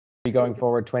going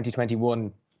forward,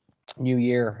 2021, new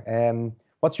year.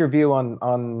 What's your view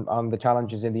on the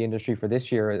challenges in the industry for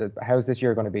this year? How's this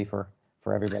year going to be for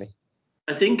everybody?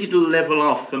 I think it'll level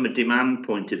off from a demand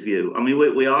point of view. I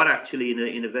mean, we are actually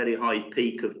in a very high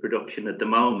peak of production at the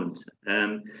moment,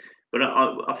 but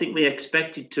I think we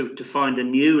expected to find a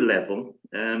new level,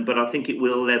 but I think it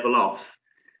will level off.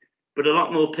 But a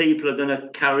lot more people are going to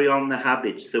carry on the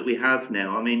habits that we have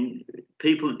now. I mean,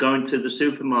 people going to the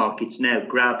supermarkets now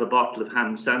grab a bottle of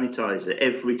hand sanitizer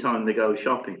every time they go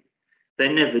shopping.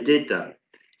 They never did that.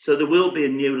 So there will be a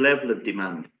new level of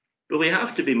demand. But we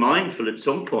have to be mindful at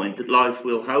some point that life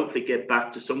will hopefully get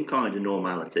back to some kind of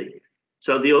normality.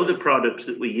 So the other products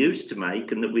that we used to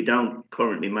make and that we don't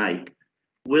currently make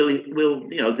will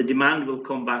the demand will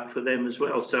come back for them as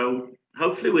well. So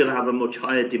hopefully we'll have a much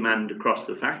higher demand across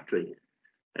the factory.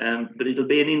 But it'll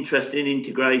be an interesting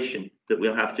integration that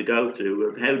we'll have to go through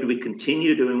of how do we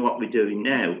continue doing what we're doing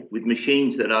now with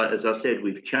machines that are, as I said,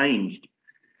 we've changed.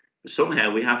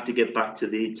 Somehow we have to get back to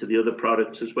the other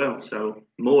products as well. So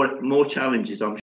more challenges, I'm